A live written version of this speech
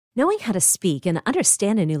Knowing how to speak and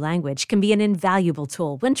understand a new language can be an invaluable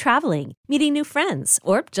tool when traveling, meeting new friends,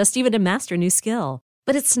 or just even to master a new skill.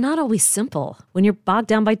 But it's not always simple when you're bogged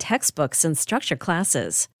down by textbooks and structured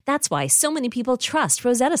classes. That's why so many people trust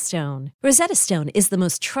Rosetta Stone. Rosetta Stone is the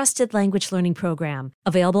most trusted language learning program,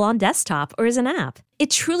 available on desktop or as an app. It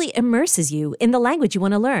truly immerses you in the language you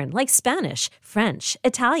want to learn, like Spanish, French,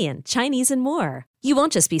 Italian, Chinese, and more. You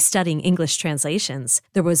won't just be studying English translations.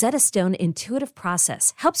 The Rosetta Stone intuitive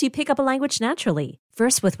process helps you pick up a language naturally,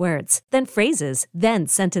 first with words, then phrases, then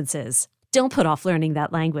sentences. Don't put off learning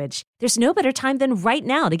that language. There's no better time than right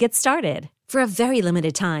now to get started. For a very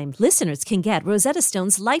limited time, listeners can get Rosetta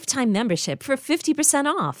Stone's lifetime membership for 50%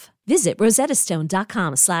 off. Visit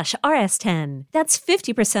rosettastone.com/rs10. That's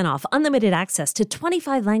 50% off unlimited access to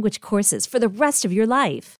 25 language courses for the rest of your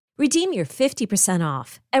life. Redeem your 50%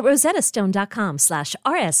 off at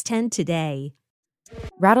rosettastone.com/rs10 today.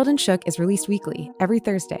 Rattled and Shook is released weekly, every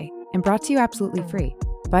Thursday, and brought to you absolutely free.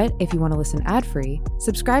 But if you want to listen ad-free,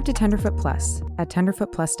 subscribe to Tenderfoot Plus at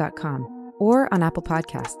tenderfootplus.com or on Apple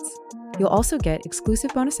Podcasts. You'll also get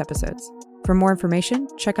exclusive bonus episodes. For more information,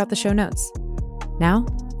 check out the show notes. Now,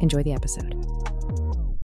 enjoy the episode.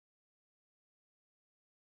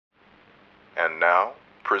 And now,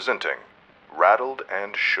 presenting Rattled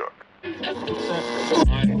and Shook.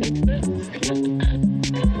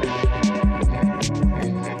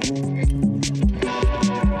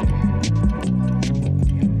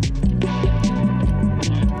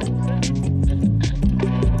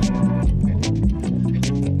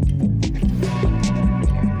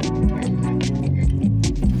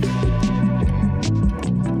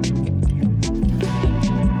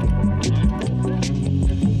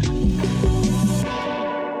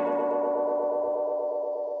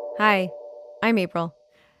 Hi, I'm April,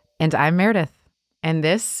 And I'm Meredith, and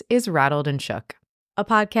this is Rattled and Shook. a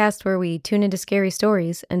podcast where we tune into scary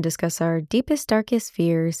stories and discuss our deepest, darkest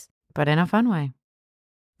fears. But in a fun way.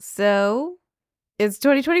 So, it's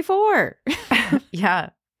 2024. Yeah,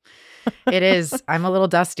 it is. I'm a little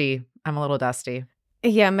dusty.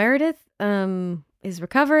 Yeah, Meredith is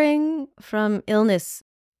recovering from illness.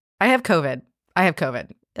 I have COVID.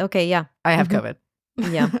 Okay, yeah. I have Mhm. COVID.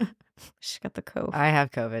 Yeah. She got the cove. I have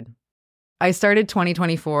COVID. I started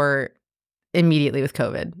 2024 immediately with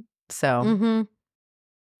COVID. So Mm-hmm.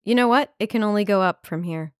 You know what? It can only go up from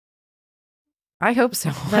here. I hope so.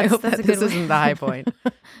 I hope that this isn't the high point.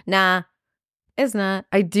 Nah, it's not.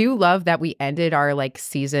 I do love that we ended our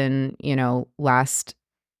season, last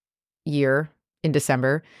year in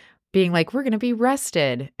December being like, we're going to be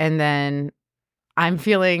rested. And then I'm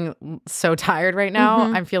feeling so tired right now.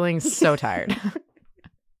 Mhm. I'm feeling so tired.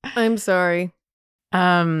 I'm sorry.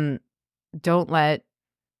 Don't let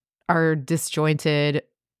our disjointed,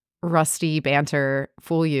 rusty banter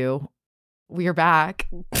fool you. We are back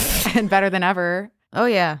and better than ever. Oh,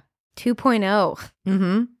 yeah. 2.0.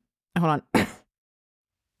 Mm-hmm. Hold on.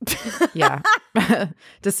 Yeah.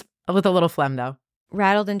 Just with a little phlegm, though.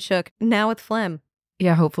 Rattled and shook. Now with phlegm.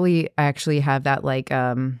 Yeah, hopefully I actually have that,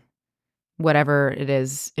 whatever it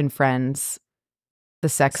is in Friends, the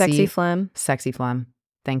Sexy phlegm. sexy phlegm.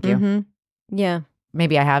 Thank you. Mm-hmm. Yeah.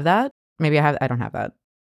 Maybe I have that. Maybe I don't have that.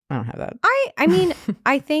 I mean,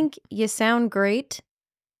 I think you sound great.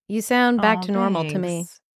 You sound back to normal to me.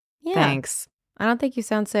 Thanks. Yeah. Thanks. I don't think you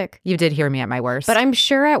sound sick. You did hear me at my worst. But I'm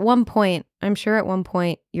sure at one point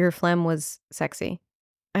your phlegm was sexy.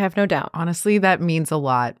 I have no doubt. Honestly, that means a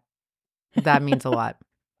lot.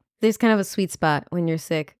 There's kind of a sweet spot when you're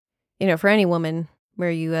sick. For any woman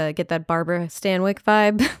where you get that Barbara Stanwyck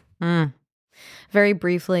vibe. Mm. Very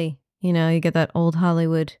briefly, you get that old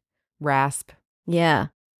Hollywood. Rasp. Yeah.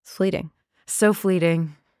 It's fleeting. So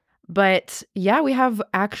fleeting. But yeah, we have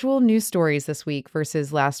actual news stories this week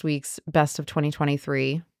versus last week's best of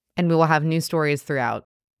 2023. And we will have news stories throughout.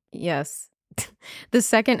 Yes. The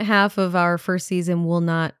second half of our first season will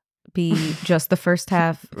not be just the first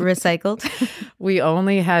half recycled. We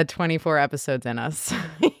only had 24 episodes in us.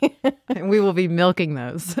 And we will be milking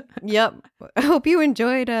those. Yep. I hope you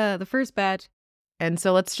enjoyed the first batch. And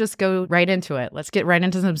so let's just go right into it. Let's get right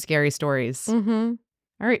into some scary stories. Mm-hmm.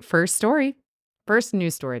 All right, first story. First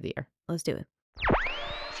news story of the year. Let's do it.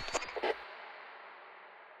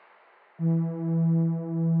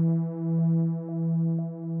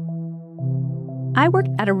 I worked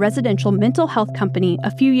at a residential mental health company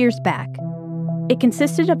a few years back. It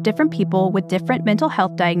consisted of different people with different mental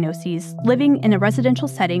health diagnoses living in a residential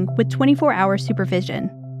setting with 24-hour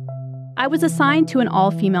supervision. I was assigned to an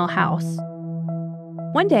all-female house.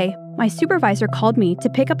 One day, my supervisor called me to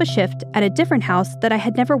pick up a shift at a different house that I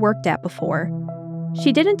had never worked at before.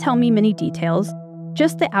 She didn't tell me many details,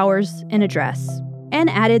 just the hours and address. and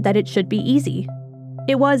added that it should be easy.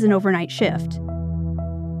 It was an overnight shift.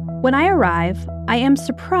 When I arrive, I am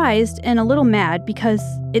surprised and a little mad because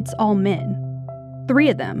it's all men. 3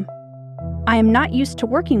 of them. I am not used to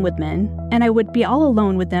working with men, and I would be all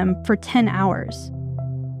alone with them for 10 hours.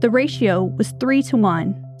 The ratio was 3 to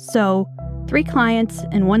 1, so 3 clients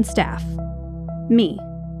and 1 staff. Me.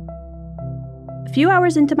 A few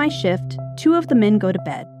hours into my shift, 2 of the men go to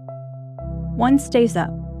bed. 1 stays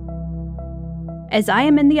up. As I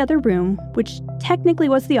am in the other room, which technically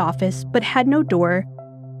was the office but had no door,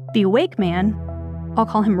 the awake man, I'll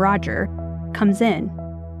call him Roger, comes in.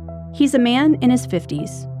 He's a man in his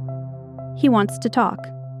 50s. He wants to talk.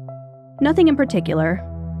 Nothing in particular,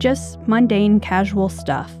 just mundane, casual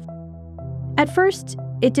stuff. At first,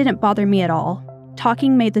 it didn't bother me at all.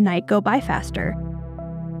 Talking made the night go by faster.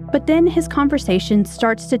 But then his conversation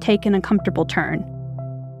starts to take an uncomfortable turn.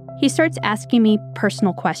 He starts asking me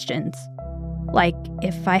personal questions, like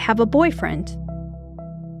if I have a boyfriend.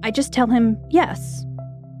 I just tell him yes.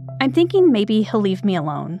 I'm thinking maybe he'll leave me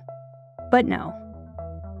alone. But no.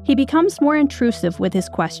 He becomes more intrusive with his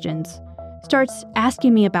questions, starts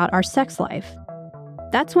asking me about our sex life.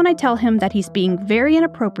 That's when I tell him that he's being very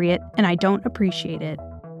inappropriate and I don't appreciate it.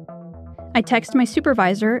 I text my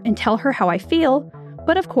supervisor and tell her how I feel,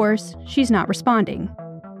 but of course, she's not responding.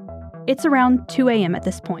 It's around 2 a.m. at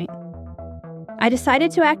this point. I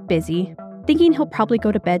decided to act busy, thinking he'll probably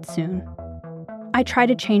go to bed soon. I try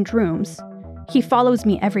to change rooms. He follows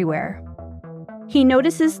me everywhere. He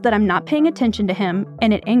notices that I'm not paying attention to him,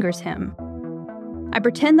 and it angers him. I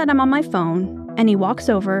pretend that I'm on my phone, and he walks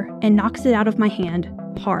over and knocks it out of my hand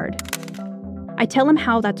hard. I tell him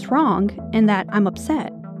how that's wrong and that I'm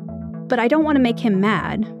upset, but I don't want to make him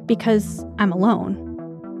mad because I'm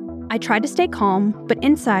alone. I try to stay calm, but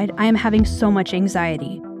inside I am having so much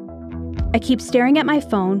anxiety. I keep staring at my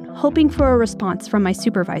phone, hoping for a response from my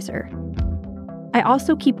supervisor. I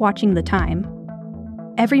also keep watching the time.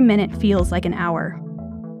 Every minute feels like an hour.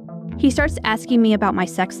 He starts asking me about my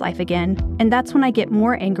sex life again, and that's when I get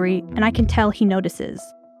more angry and I can tell he notices.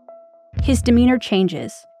 His demeanor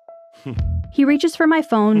changes. He reaches for my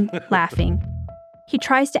phone, laughing. He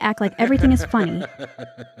tries to act like everything is funny.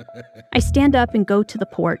 I stand up and go to the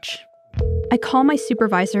porch. I call my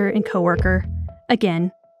supervisor and coworker.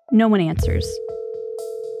 Again, no one answers.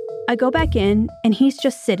 I go back in, and he's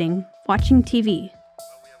just sitting, watching TV.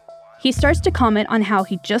 He starts to comment on how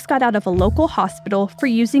he just got out of a local hospital for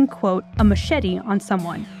using, quote, a machete on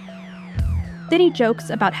someone. Then he jokes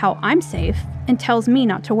about how I'm safe and tells me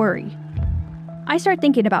not to worry. I start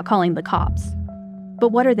thinking about calling the cops. But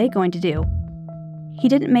what are they going to do? He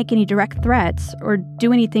didn't make any direct threats or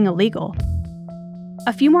do anything illegal.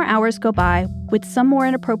 A few more hours go by with some more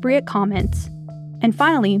inappropriate comments, and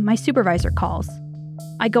finally, my supervisor calls.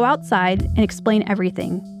 I go outside and explain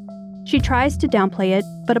everything. She tries to downplay it,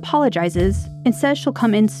 but apologizes and says she'll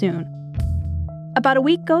come in soon. About a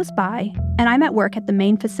week goes by, and I'm at work at the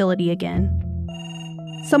main facility again.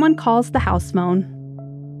 Someone calls the house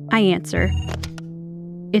phone. I answer.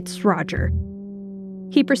 It's Roger.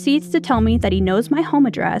 He proceeds to tell me that he knows my home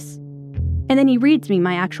address, and then he reads me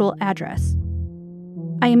my actual address.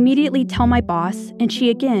 I immediately tell my boss, and she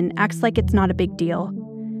again acts like it's not a big deal.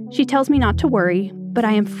 She tells me not to worry, but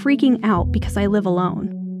I am freaking out because I live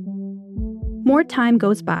alone. More time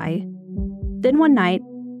goes by. Then one night,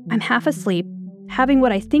 I'm half asleep, having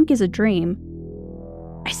what I think is a dream.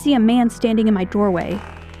 I see a man standing in my doorway,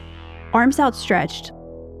 arms outstretched,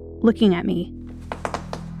 looking at me.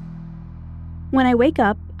 When I wake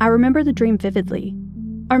up, I remember the dream vividly.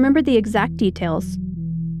 I remember the exact details.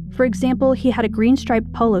 For example, he had a green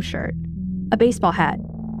striped polo shirt, a baseball hat,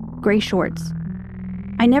 gray shorts.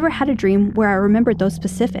 I never had a dream where I remembered those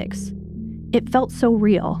specifics. It felt so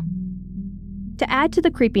real. To add to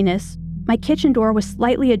the creepiness, my kitchen door was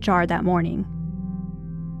slightly ajar that morning.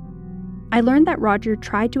 I learned that Roger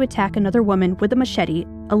tried to attack another woman with a machete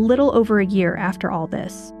a little over a year after all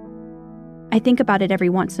this. I think about it every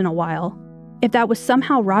once in a while, if that was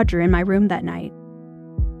somehow Roger in my room that night.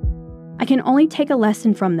 I can only take a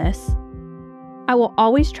lesson from this. I will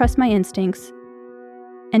always trust my instincts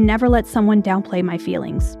and never let someone downplay my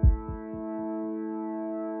feelings.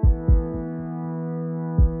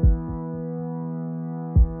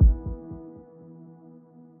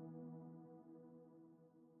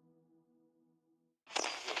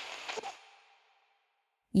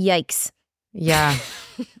 Yikes. Yeah.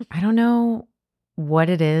 I don't know what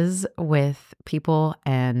it is with people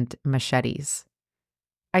and machetes.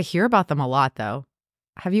 I hear about them a lot, though.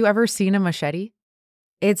 Have you ever seen a machete?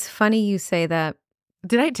 It's funny you say that.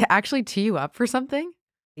 Did I actually tee you up for something?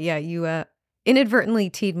 Yeah, you inadvertently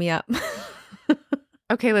teed me up.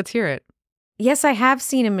 Okay, let's hear it. Yes, I have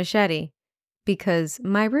seen a machete because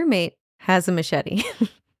my roommate has a machete.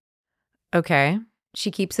 Okay.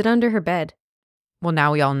 She keeps it under her bed. Well,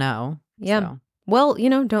 now we all know. Yeah. So. Well,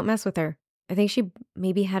 don't mess with her. I think she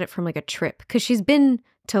maybe had it from like a trip because she's been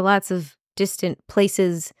to lots of distant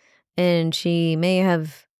places and she may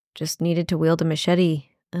have just needed to wield a machete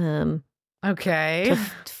Okay.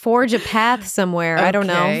 to forge a path somewhere. I don't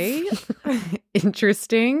know.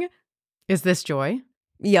 Interesting. Is this Joy?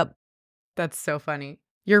 Yep. That's so funny.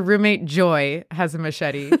 Your roommate Joy has a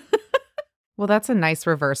machete. Well, that's a nice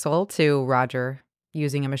reversal to Roger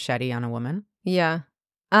using a machete on a woman. Yeah.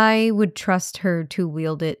 I would trust her to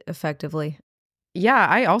wield it effectively. Yeah,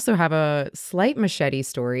 I also have a slight machete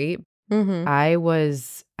story. Mm-hmm. I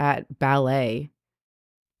was at ballet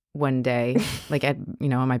one day, like at,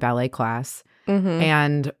 in my ballet class. Mm-hmm.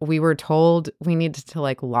 And we were told we needed to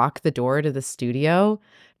like lock the door to the studio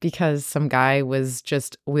because some guy was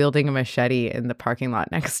just wielding a machete in the parking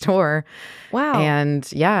lot next door. Wow. And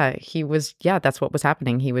that's what was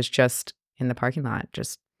happening. He was just in the parking lot,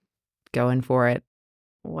 just going for it.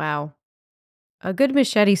 Wow. A good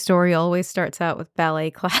machete story always starts out with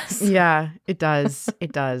ballet class. Yeah, it does.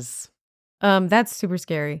 It does. That's super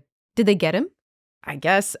scary. Did they get him? I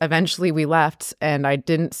guess eventually we left and I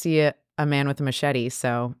didn't see a man with a machete.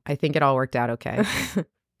 So I think it all worked out okay.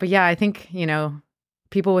 But yeah, I think,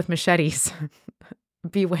 people with machetes,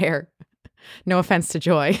 beware. No offense to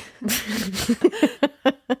Joy.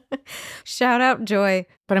 Shout out Joy.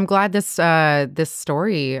 But I'm glad this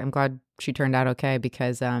story, I'm glad she turned out okay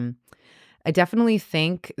because I definitely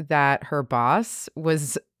think that her boss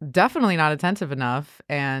was definitely not attentive enough.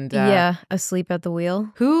 And asleep at the wheel.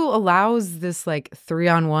 Who allows this like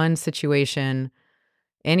 3-on-1 situation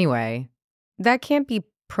anyway? That can't be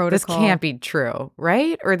protocol. This can't be true,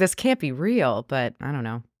 right? Or this can't be real, but I don't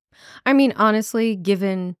know. I mean, honestly,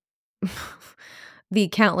 given the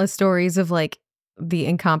countless stories of like the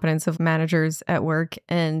incompetence of managers at work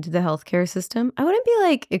and the healthcare system, I wouldn't be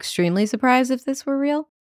like extremely surprised if this were real.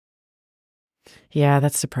 Yeah,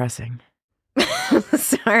 that's depressing.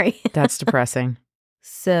 Sorry. That's depressing.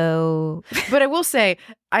 So, but I will say,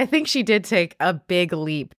 I think she did take a big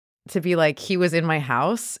leap to be like, he was in my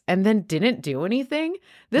house and then didn't do anything.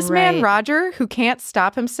 This man, Roger, who can't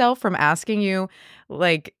stop himself from asking you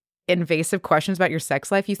like invasive questions about your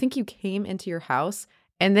sex life, you think you came into your house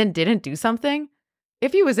and then didn't do something?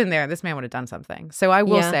 If he was in there, this man would have done something. So I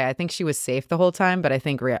will say, I think she was safe the whole time, but I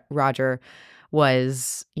think Roger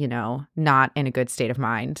was, not in a good state of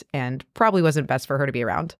mind and probably wasn't best for her to be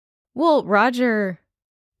around. Well, Roger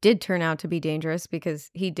did turn out to be dangerous because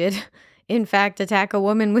he did, in fact, attack a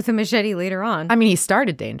woman with a machete later on. I mean, he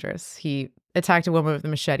started dangerous. He attacked a woman with a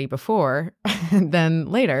machete before and then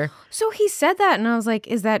later. So he said that and I was like,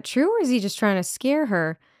 is that true or is he just trying to scare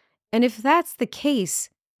her? And if that's the case,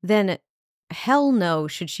 then hell no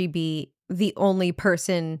should she be the only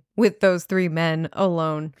person with those 3 men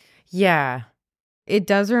alone. Yeah. It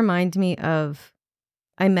does remind me of,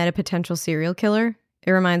 I met a potential serial killer.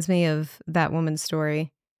 It reminds me of that woman's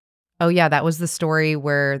story. Oh, yeah. That was the story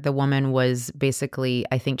where the woman was basically,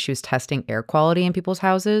 I think she was testing air quality in people's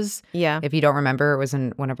houses. Yeah. If you don't remember, it was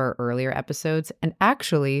in one of our earlier episodes and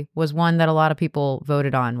actually was one that a lot of people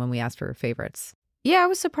voted on when we asked for favorites. Yeah, I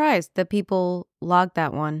was surprised that people logged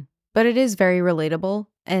that one. But it is very relatable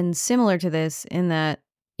and similar to this in that,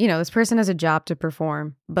 this person has a job to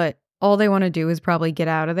perform, but all they want to do is probably get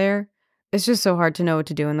out of there. It's just so hard to know what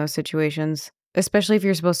to do in those situations, especially if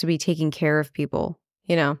you're supposed to be taking care of people,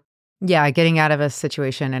 Yeah, getting out of a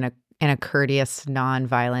situation in a courteous,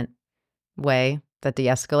 non-violent way that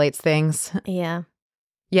de-escalates things. Yeah.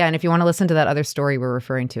 Yeah, and if you want to listen to that other story we're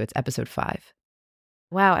referring to, it's episode 5.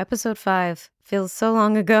 Wow, episode 5 feels so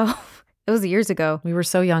long ago. It was years ago. We were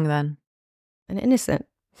so young then. And innocent.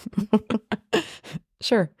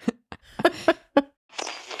 Sure.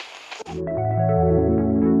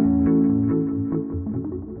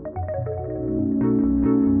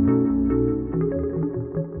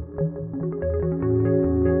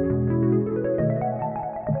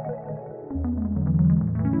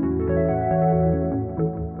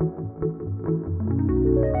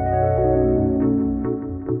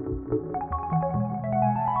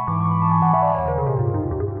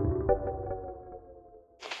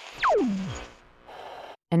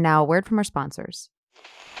 And now a word from our sponsors.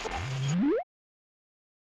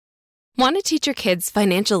 Want to teach your kids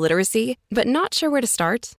financial literacy, but not sure where to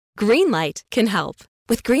start? Greenlight can help.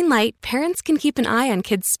 With Greenlight, parents can keep an eye on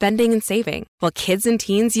kids' spending and saving, while kids and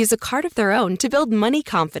teens use a card of their own to build money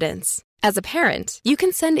confidence. As a parent, you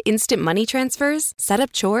can send instant money transfers, set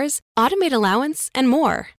up chores, automate allowance, and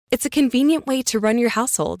more. It's a convenient way to run your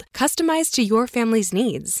household, customized to your family's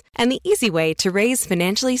needs, and the easy way to raise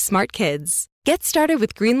financially smart kids. Get started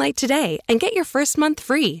with Greenlight today and get your first month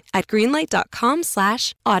free at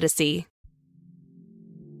greenlight.com/Odyssey.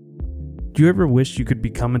 Do you ever wish you could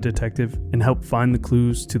become a detective and help find the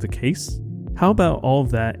clues to the case? How about all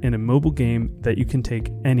of that in a mobile game that you can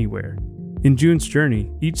take anywhere? In June's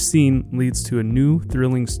Journey, each scene leads to a new,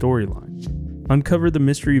 thrilling storyline. Uncover the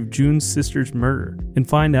mystery of June's sister's murder and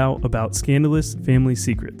find out about scandalous family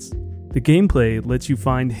secrets. The gameplay lets you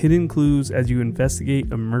find hidden clues as you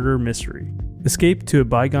investigate a murder mystery. Escape to a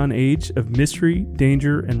bygone age of mystery,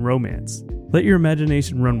 danger, and romance. Let your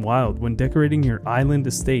imagination run wild when decorating your island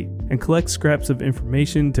estate and collect scraps of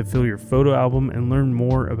information to fill your photo album and learn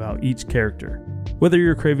more about each character. Whether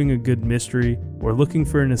you're craving a good mystery or looking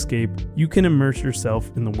for an escape, you can immerse yourself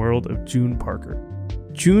in the world of June Parker.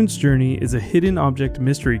 June's Journey is a hidden object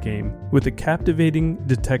mystery game with a captivating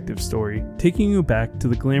detective story taking you back to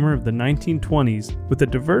the glamour of the 1920s with a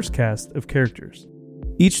diverse cast of characters.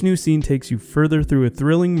 Each new scene takes you further through a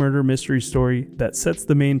thrilling murder mystery story that sets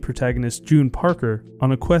the main protagonist, June Parker,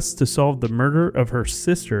 on a quest to solve the murder of her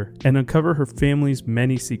sister and uncover her family's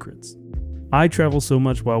many secrets. I travel so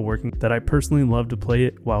much while working that I personally love to play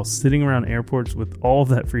it while sitting around airports with all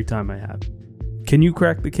that free time I have. Can you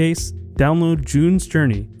crack the case? Download June's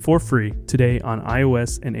Journey for free today on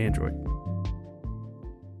iOS and Android.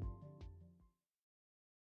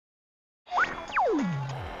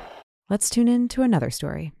 Let's tune in to another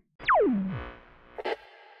story.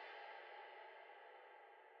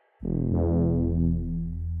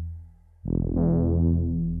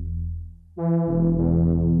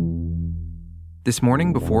 This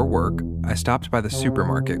morning before work, I stopped by the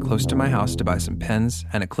supermarket close to my house to buy some pens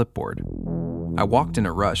and a clipboard. I walked in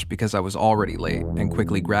a rush because I was already late and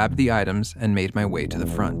quickly grabbed the items and made my way to the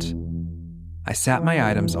front. I sat my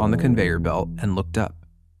items on the conveyor belt and looked up,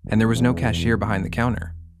 and there was no cashier behind the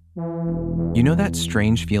counter. You know that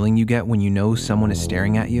strange feeling you get when you know someone is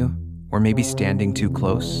staring at you, or maybe standing too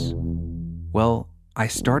close? Well, I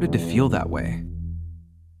started to feel that way.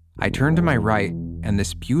 I turned to my right, and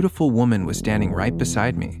this beautiful woman was standing right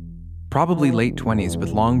beside me, probably late 20s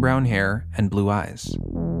with long brown hair and blue eyes.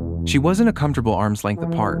 She wasn't a comfortable arm's length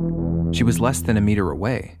apart. She was less than a meter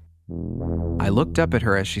away. I looked up at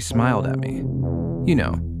her as she smiled at me. You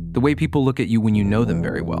know, the way people look at you when you know them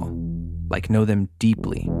very well, like know them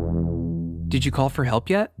deeply. "Did you call for help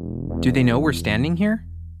yet? Do they know we're standing here?"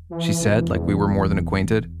 she said, like we were more than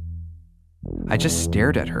acquainted. I just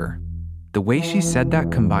stared at her. The way she said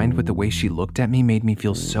that combined with the way she looked at me made me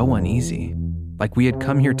feel so uneasy, like we had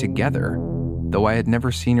come here together, though I had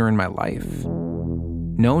never seen her in my life.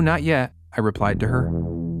 "No, not yet," I replied to her.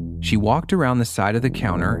 She walked around the side of the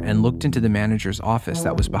counter and looked into the manager's office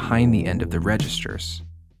that was behind the end of the registers.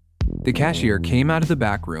 The cashier came out of the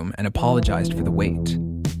back room and apologized for the wait.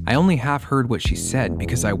 I only half heard what she said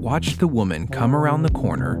because I watched the woman come around the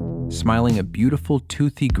corner, smiling a beautiful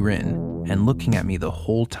toothy grin and looking at me the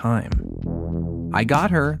whole time. "I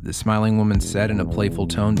got her," the smiling woman said in a playful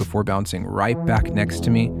tone before bouncing right back next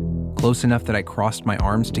to me, close enough that I crossed my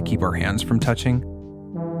arms to keep our hands from touching,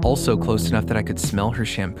 also close enough that I could smell her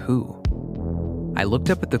shampoo. I looked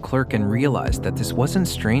up at the clerk and realized that this wasn't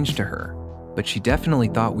strange to her, but she definitely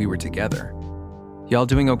thought we were together. "Y'all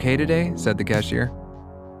doing okay today?" said the cashier.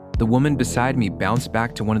 The woman beside me bounced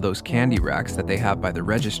back to one of those candy racks that they have by the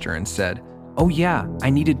register and said, "Oh yeah, I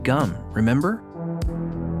needed gum, remember?"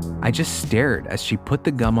 I just stared as she put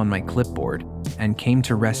the gum on my clipboard and came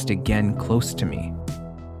to rest again close to me.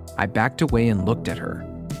 I backed away and looked at her.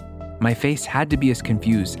 My face had to be as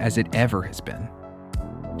confused as it ever has been.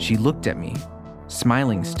 She looked at me,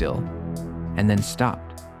 smiling still, and then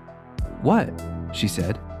stopped. "What?" she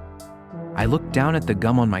said. I looked down at the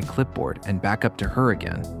gum on my clipboard and back up to her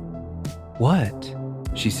again. "What?"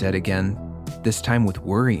 she said again, this time with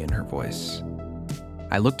worry in her voice.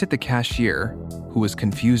 I looked at the cashier, who was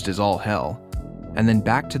confused as all hell, and then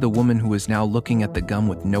back to the woman who was now looking at the gum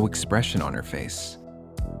with no expression on her face.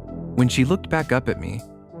 When she looked back up at me,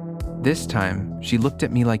 this time she looked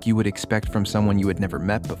at me like you would expect from someone you had never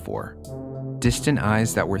met before. Distant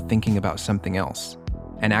eyes that were thinking about something else,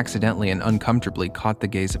 and accidentally and uncomfortably caught the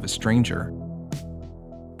gaze of a stranger.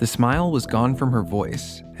 The smile was gone from her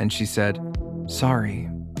voice, and she said, "Sorry."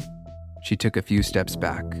 She took a few steps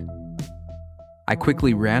back. I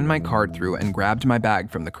quickly ran my card through and grabbed my bag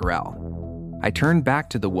from the corral. I turned back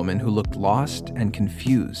to the woman who looked lost and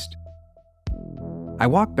confused. I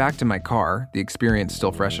walked back to my car, the experience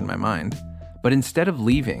still fresh in my mind, but instead of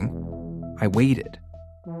leaving, I waited,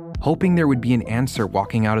 hoping there would be an answer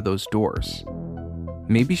walking out of those doors.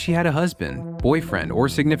 Maybe she had a husband, boyfriend, or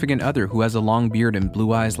significant other who has a long beard and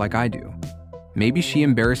blue eyes like I do. Maybe she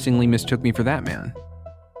embarrassingly mistook me for that man.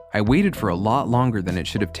 I waited for a lot longer than it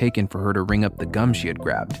should have taken for her to ring up the gum she had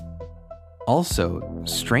grabbed. Also,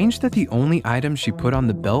 strange that the only item she put on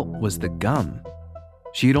the belt was the gum.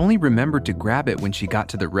 She had only remembered to grab it when she got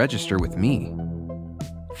to the register with me.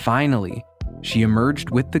 Finally, she emerged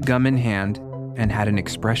with the gum in hand and had an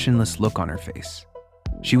expressionless look on her face.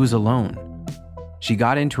 She was alone. She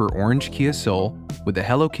got into her orange Kia Soul with a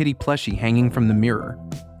Hello Kitty plushie hanging from the mirror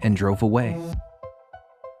and drove away.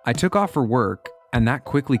 I took off for work, and that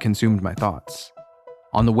quickly consumed my thoughts.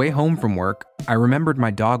 On the way home from work, I remembered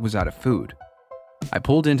my dog was out of food. I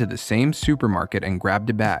pulled into the same supermarket and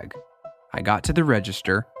grabbed a bag. I got to the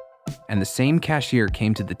register, and the same cashier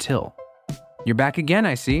came to the till. "You're back again,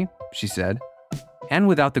 I see," she said. "And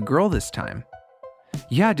without the girl this time."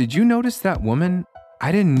 "Yeah, did you notice that woman?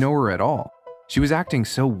 I didn't know her at all. She was acting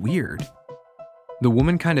so weird." The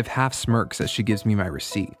woman kind of half smirks as she gives me my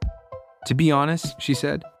receipt. "To be honest," she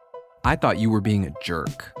said, "I thought you were being a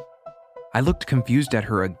jerk." I looked confused at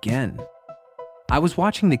her again. "I was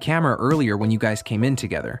watching the camera earlier when you guys came in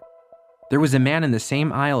together. There was a man in the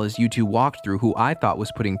same aisle as you two walked through who I thought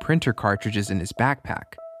was putting printer cartridges in his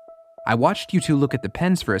backpack. I watched you two look at the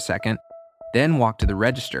pens for a second, then walk to the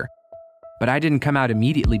register. But I didn't come out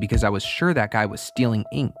immediately because I was sure that guy was stealing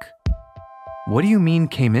ink." "What do you mean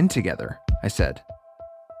came in together?" I said.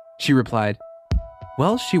 She replied,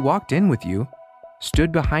 "Well, she walked in with you,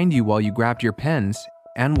 stood behind you while you grabbed your pens,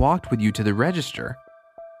 and walked with you to the register.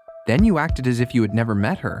 Then you acted as if you had never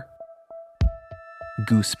met her."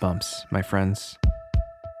 Goosebumps, my friends.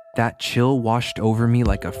 That chill washed over me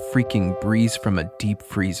like a freaking breeze from a deep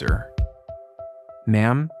freezer.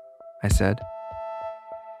 "Ma'am," I said,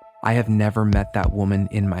 "I have never met that woman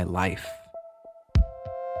in my life."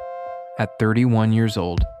 At 31 years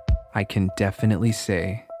old, I can definitely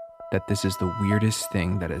say that this is the weirdest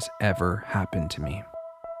thing that has ever happened to me.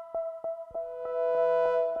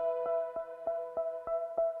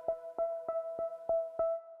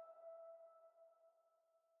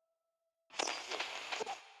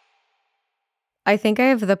 I think I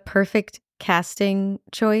have the perfect casting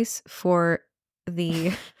choice for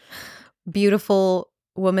the beautiful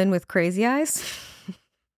woman with crazy eyes.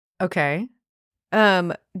 Okay.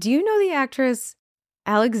 Do you know the actress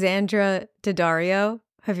Alexandra Daddario?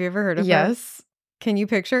 Have you ever heard of her? Yes. Can you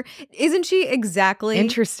picture? Isn't she exactly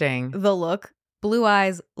Interesting. the look? Blue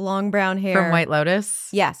eyes, long brown hair. From White Lotus?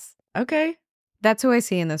 Yes. Okay. That's who I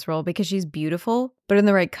see in this role because she's beautiful, but in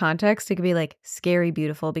the right context, it could be like scary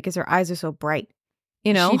beautiful because her eyes are so bright.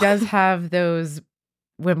 You know? She does have those,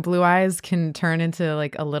 when blue eyes can turn into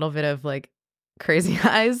like a little bit of like crazy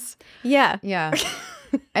eyes. Yeah. Yeah.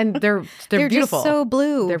 And they're They're beautiful. just so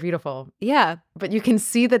blue. They're beautiful. Yeah. But you can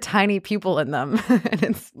see the tiny pupil in them. And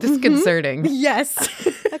it's disconcerting. Yes.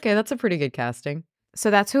 Okay, that's a pretty good casting.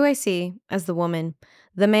 So that's who I see as the woman.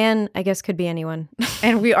 The man, I guess, could be anyone.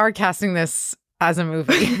 And we are casting this as a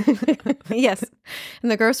movie. Yes.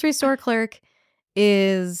 And the grocery store clerk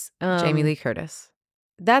is Jamie Lee Curtis.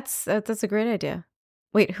 That's a great idea.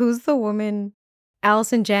 Wait, who's the woman?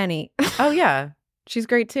 Allison Janney. Oh, yeah. She's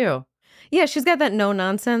great too. Yeah, she's got that no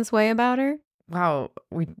nonsense way about her. Wow.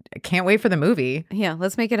 We can't wait for the movie. Yeah,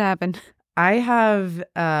 let's make it happen. I have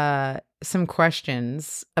some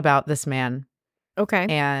questions about this man. Okay.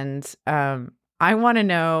 And I want to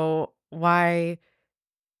know why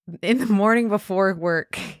in the morning before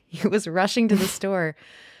work, he was rushing to the store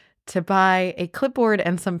to buy a clipboard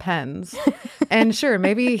and some pens. And sure,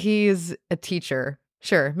 maybe he's a teacher.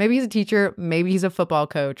 Sure, maybe he's a teacher. Maybe he's a football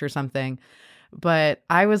coach or something. But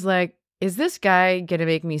I was like, is this guy going to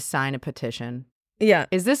make me sign a petition? Yeah.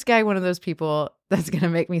 Is this guy one of those people that's going to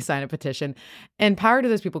make me sign a petition? And power to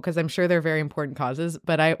those people, because I'm sure they're very important causes.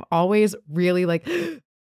 But I'm always really like,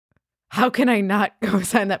 how can I not go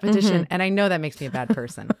sign that petition? And I know that makes me a bad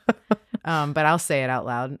person. But I'll say it out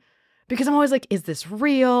loud. Because I'm always like, is this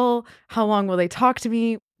real? How long will they talk to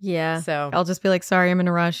me? Yeah. So I'll just be like, sorry, I'm in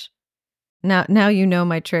a rush. Now you know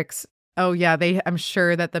my tricks. oh yeah, I'm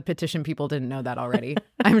sure that the petition people didn't know that already.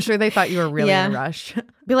 I'm sure they thought you were really in a rush.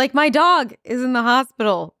 Be like, my dog is in the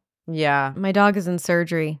hospital. Yeah. My dog is in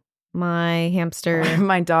surgery. My hamster.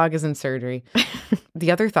 My dog is in surgery.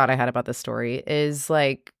 The other thought I had about this story is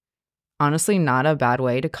like, honestly, not a bad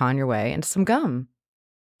way to con your way into some gum.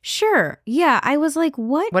 Sure. Yeah. I was like,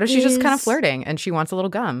 what if she's just kind of flirting and she wants a little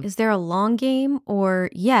gum? Is there a long game? Or,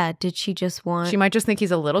 yeah, did she just want She might just think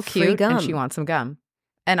he's a little free cute gum? and she wants some gum.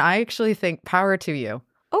 And I actually think power to you.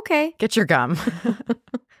 Okay. Get your gum.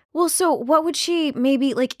 Well, so what would she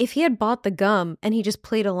maybe, like, if he had bought the gum and he just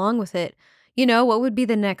played along with it, You know, what would be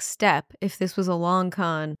the next step if this was a long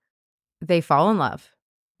con? They fall in love.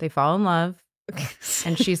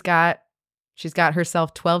 And she's got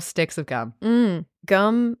herself 12 sticks of gum.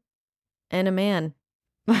 Gum and a man.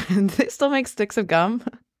 They still make sticks of gum?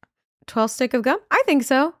 12 stick of gum? I think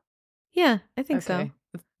so. Yeah, I think so.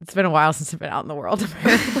 It's been a while since I've been out in the world,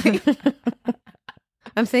 apparently.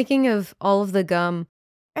 I'm thinking of all of the gum.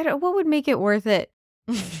 What would make it worth it?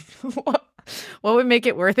 What would make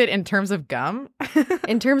it worth it in terms of gum?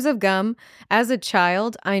 In terms of gum, as a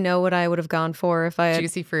child, I know what I would have gone for if I had...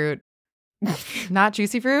 Juicy fruit. Not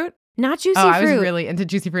juicy fruit? Not juicy fruit. I was really into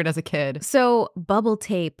juicy fruit as a kid. So bubble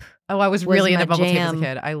tape. Oh, I was really into bubble tape as a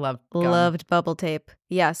kid. I loved gum. Loved bubble tape.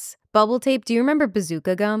 Yes. Bubble tape. Do you remember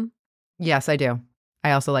bazooka gum? Yes, I do.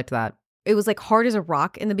 I also liked that. It was like hard as a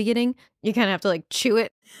rock in the beginning. You kind of have to like chew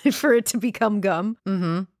it for it to become gum.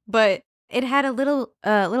 Mm-hmm. But it had a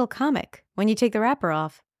little comic when you take the wrapper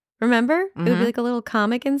off. Remember? It would be like a little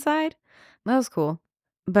comic inside. That was cool.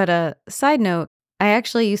 But side note, I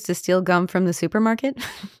actually used to steal gum from the supermarket.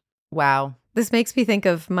 Wow. This makes me think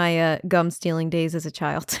of my gum stealing days as a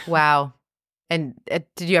child. Wow. And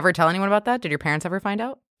did you ever tell anyone about that? Did your parents ever find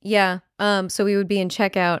out? Yeah. So we would be in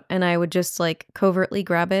checkout and I would just like covertly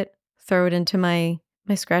grab it, throw it into my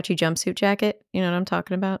scratchy jumpsuit jacket. You know what I'm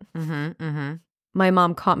talking about? Mm-hmm. Mm-hmm. My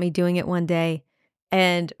mom caught me doing it one day.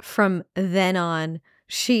 And from then on,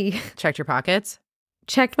 she checked your pockets?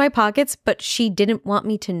 Checked my pockets, but she didn't want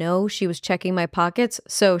me to know she was checking my pockets.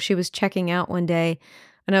 So she was checking out one day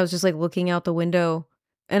and I was just like looking out the window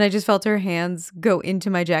and I just felt her hands go into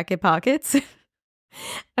my jacket pockets.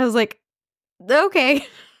 I was like, okay.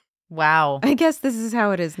 Wow. I guess this is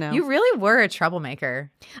how it is now. You really were a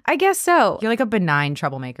troublemaker. I guess so. You're like a benign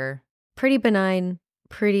troublemaker. Pretty benign,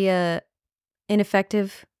 pretty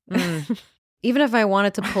ineffective. Even if I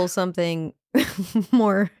wanted to pull something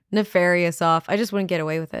more nefarious off, I just wouldn't get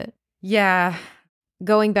away with it. Yeah.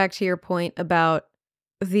 Going back to your point about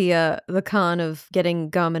the con of getting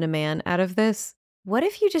gum and a man out of this, what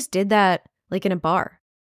if you just did that like in a bar?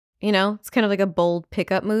 You know, it's kind of like a bold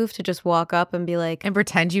pickup move to just walk up and be like... And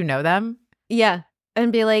pretend you know them? Yeah.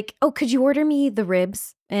 And be like, oh, could you order me the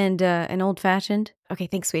ribs and an old-fashioned? Okay,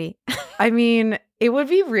 thanks, sweetie. I mean, it would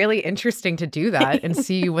be really interesting to do that and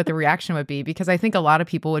see what the reaction would be, because I think a lot of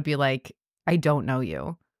people would be like, I don't know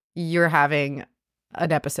you. You're having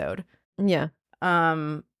an episode. Yeah.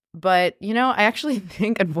 But, you know, I actually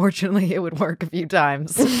think, unfortunately, it would work a few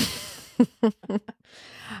times.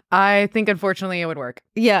 I think, unfortunately, it would work.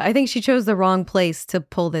 Yeah, I think she chose the wrong place to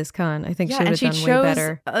pull this con. I think she would have done way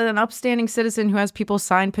better. An upstanding citizen who has people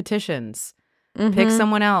sign petitions. Pick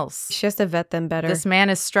someone else. She has to vet them better. This man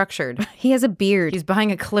is structured. He has a beard. He's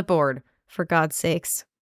behind a clipboard. For God's sakes.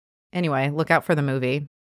 Anyway, look out for the movie.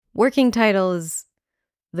 Working title is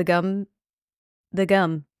The Gum. The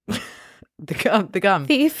Gum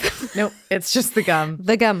Thief. Nope, it's just The Gum.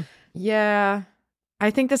 The Gum. Yeah. I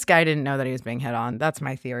think this guy didn't know that he was being hit on. That's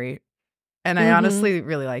my theory. And I honestly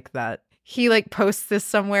really like that. He like posts this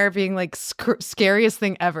somewhere being like scariest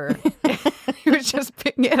thing ever. He was just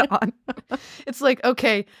being hit on. It's like,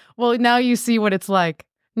 okay, well, now you see what it's like.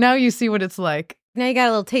 Now you see what it's like. Now you got a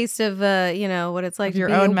little taste of, you know, what it's like of to your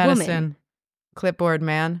be own a medicine. woman. Clipboard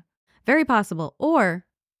man. Very possible. Or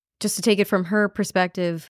just to take it from her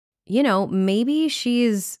perspective, you know, maybe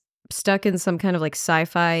she's stuck in some kind of like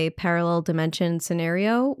sci-fi parallel dimension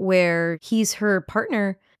scenario where he's her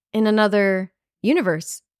partner in another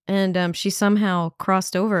universe and she somehow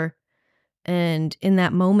crossed over. And in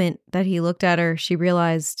that moment that he looked at her, she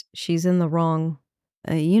realized she's in the wrong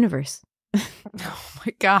universe. Oh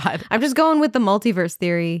my God. I'm just going with the multiverse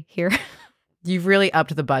theory here. You've really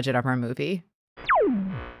upped the budget of our movie.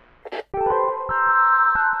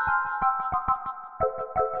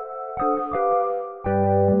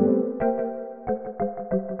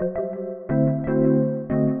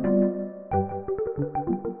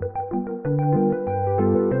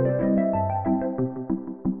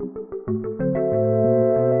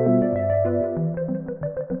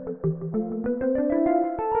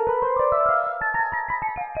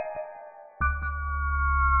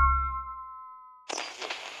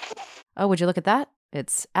 Oh, would you look at that?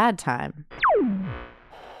 It's ad time.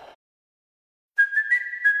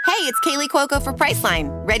 Hey, it's Kaylee Cuoco for Priceline.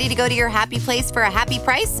 Ready to go to your happy place for a happy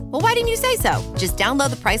price? Well, why didn't you say so? Just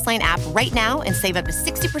download the Priceline app right now and save up to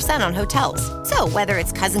 60% on hotels. So whether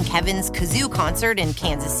it's Cousin Kevin's Kazoo Concert in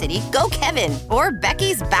Kansas City, go Kevin, or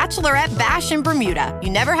Becky's Bachelorette Bash in Bermuda,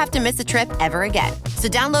 you never have to miss a trip ever again. So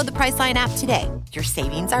download the Priceline app today. Your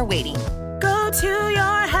savings are waiting. Go to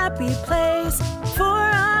your happy place for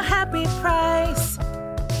a happy price.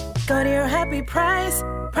 Go to your happy price,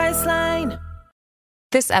 Priceline.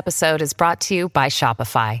 This episode is brought to you by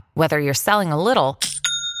Shopify. Whether you're selling a little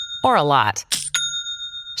or a lot,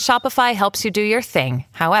 Shopify helps you do your thing,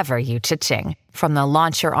 however you cha-ching. From the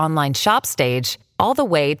launch your online shop stage, all the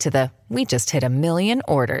way to the we just hit 1 million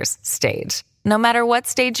orders stage. No matter what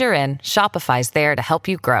stage you're in, Shopify's there to help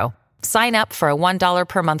you grow. Sign up for a $1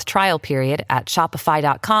 per month trial period at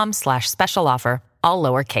shopify.com/special offer, all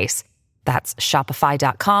lowercase. That's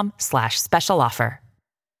shopify.com/special offer.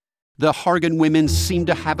 The Hargan women seem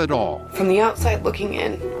to have it all. From the outside looking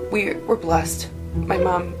in, we were blessed. My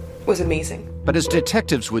mom was amazing. But as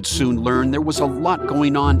detectives would soon learn, there was a lot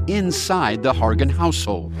going on inside the Hargan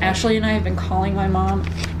household. Ashley and I have been calling my mom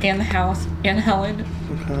and the house and Helen.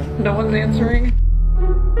 No one's answering.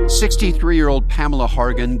 63-year-old Pamela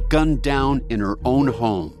Hargan gunned down in her own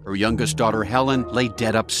home. Her youngest daughter, Helen, lay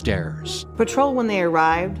dead upstairs. Patrol, when they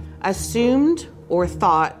arrived, assumed or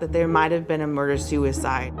thought that there might have been a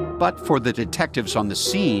murder-suicide. But for the detectives on the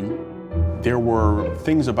scene, there were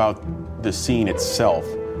things about the scene itself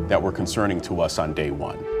that were concerning to us on day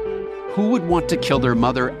one. Who would want to kill their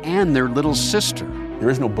mother and their little sister? There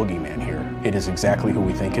is no boogeyman here. It is exactly who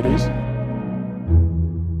we think it is.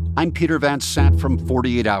 I'm Peter Van Sant from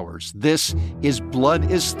 48 Hours. This is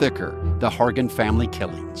Blood is Thicker, the Hargan family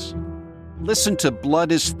killings. Listen to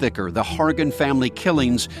Blood is Thicker, the Hargan family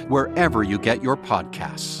killings, wherever you get your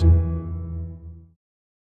podcasts.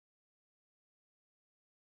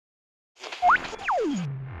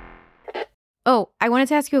 Oh, I wanted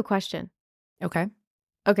to ask you a question. Okay.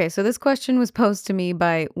 Okay, so this question was posed to me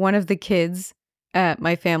by one of the kids at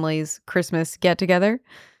my family's Christmas get-together.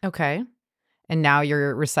 Okay. And now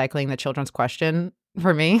you're recycling the children's question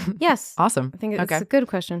for me? Yes. Awesome. I think it's a good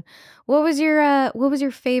question. What was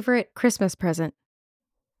your favorite Christmas present?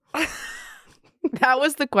 That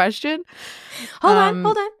was the question? Hold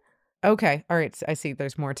on. Okay. All right. So I see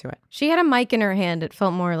there's more to it. She had a mic in her hand. It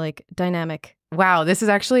felt more like dynamic. Wow. This is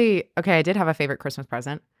actually, okay, I did have a favorite Christmas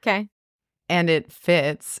present. Okay. And it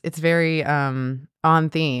fits. It's very on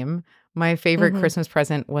theme. My favorite Christmas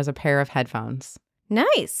present was a pair of headphones.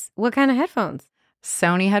 Nice. What kind of headphones?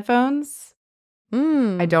 Sony headphones.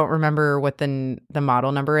 I don't remember what the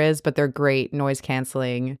model number is, but they're great noise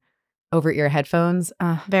canceling over-ear headphones.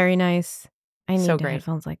 Very nice. I need so great.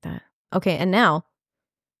 headphones like that. Okay, and now,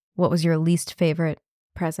 what was your least favorite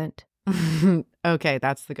present? Okay,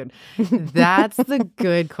 that's the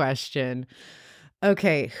good question.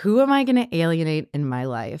 Okay, who am I going to alienate in my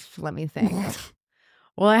life? Let me think.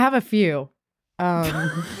 Well, I have a few.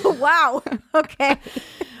 Wow. Okay.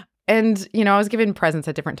 And, I was given presents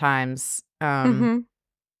at different times by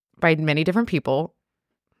many different people.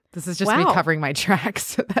 This is just me covering my tracks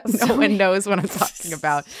so that no one knows what I'm talking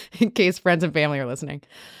about in case friends and family are listening.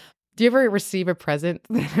 Do you ever receive a present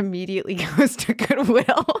that immediately goes to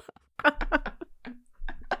Goodwill? I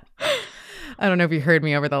don't know if you heard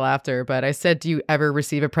me over the laughter, but I said, do you ever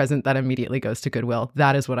receive a present that immediately goes to Goodwill?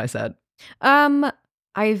 That is what I said.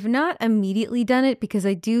 I've not immediately done it because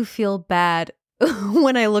I do feel bad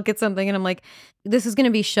when I look at something and I'm like, this is going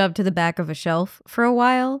to be shoved to the back of a shelf for a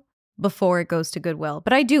while before it goes to Goodwill.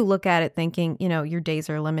 But I do look at it thinking, your days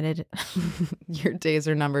are limited. Your days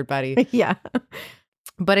are numbered, buddy. Yeah.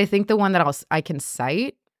 But I think the one that I can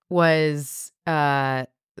cite was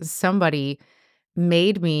somebody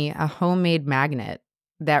made me a homemade magnet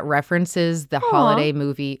that references the holiday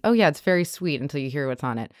movie. Oh, yeah, it's very sweet until you hear what's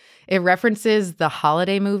on it. It references the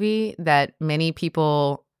holiday movie that many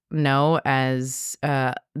people know as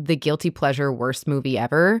the guilty pleasure worst movie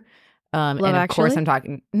ever. Love and of Actually? course I'm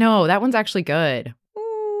talking. No, that one's actually good.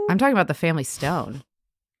 I'm talking about The Family Stone.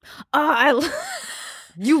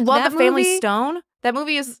 You love The Family Stone? That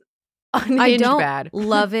movie is unhinged I don't bad.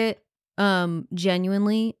 love it.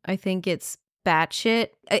 Genuinely, I think it's batshit.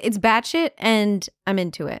 It's batshit, and I'm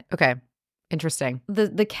into it. Okay, interesting.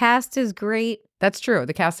 The cast is great. That's true.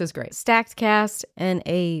 The cast is great. Stacked cast and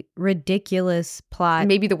a ridiculous plot.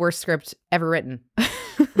 Maybe the worst script ever written.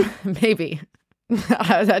 Maybe.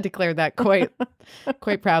 I declared that quite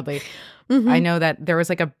proudly. I know that there was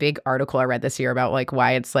like a big article I read this year about like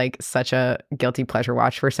why it's like such a guilty pleasure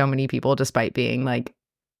watch for so many people, despite being like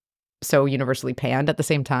so universally panned at the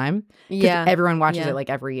same time. Yeah. Everyone watches it like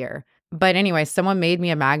every year. But anyway, someone made me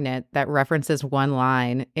a magnet that references one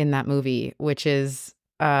line in that movie, which is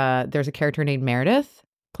there's a character named Meredith,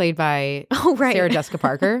 played by Sarah Jessica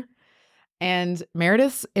Parker. And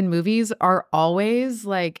Merediths in movies are always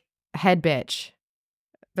like head bitch.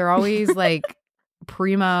 They're always like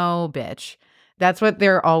primo bitch. That's what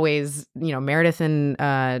they're always, Meredith in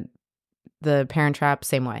The Parent Trap,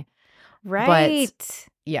 same way. Right. But,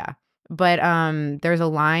 yeah. But there's a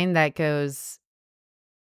line that goes,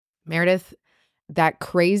 Meredith, that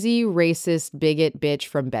crazy racist bigot bitch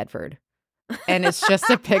from Bedford. And it's just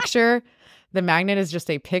a picture. The magnet is just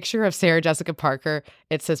a picture of Sarah Jessica Parker.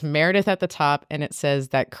 It says Meredith at the top, and it says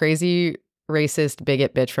that crazy racist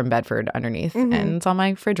bigot bitch from Bedford underneath. And it's on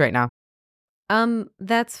my fridge right now.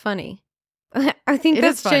 That's funny. I think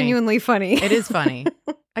that's genuinely funny. It is funny.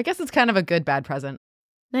 I guess it's kind of a good bad present.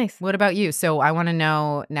 Nice. What about you? So I want to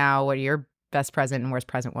know now what your best present and worst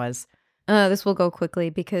present was. This will go quickly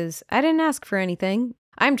because I didn't ask for anything.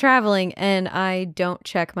 I'm traveling and I don't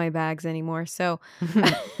check my bags anymore. So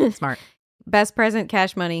smart. Best present,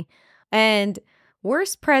 cash money. And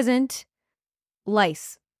worst present,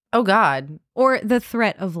 lice. Oh, God. Or the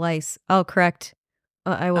threat of lice. I'll correct.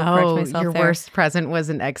 I will correct myself. Your worst present was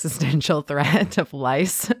an existential threat of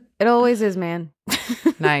lice. It always is, man.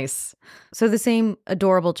 Nice. So the same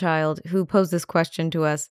adorable child who posed this question to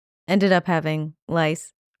us ended up having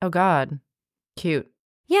lice. Oh, God. Cute.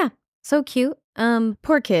 Yeah. So cute.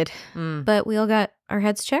 Poor kid. But we all got our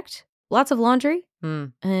heads checked. Lots of laundry.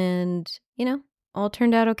 And, you know, all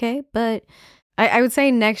turned out okay. But I would say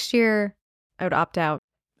next year I would opt out.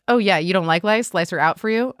 Oh, yeah. You don't like lice? Lice are out for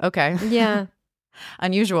you? Okay. Yeah.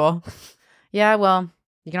 Unusual. Yeah, well,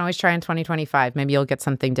 you can always try in 2025. Maybe you'll get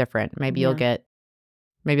something different. Maybe you'll get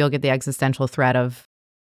the existential threat of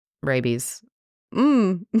rabies.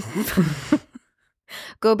 Go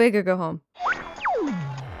big or go home.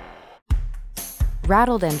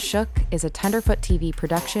 Rattled and Shook is a Tenderfoot TV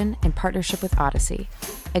production in partnership with Odyssey.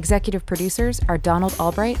 Executive producers are Donald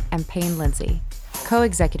Albright and Payne Lindsay.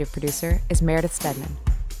 Co-executive producer is Meredith Stedman.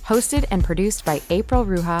 Hosted and produced by April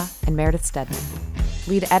Ruha and Meredith Stedman.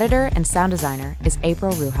 Lead editor and sound designer is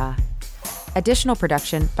April Ruha. Additional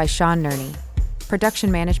production by Sean Nerney.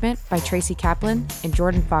 Production management by Tracy Kaplan and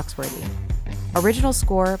Jordan Foxworthy. Original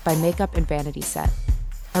score by Makeup and Vanity Set.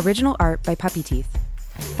 Original art by Puppy Teeth.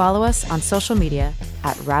 Follow us on social media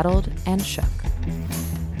at Rattled and Shook.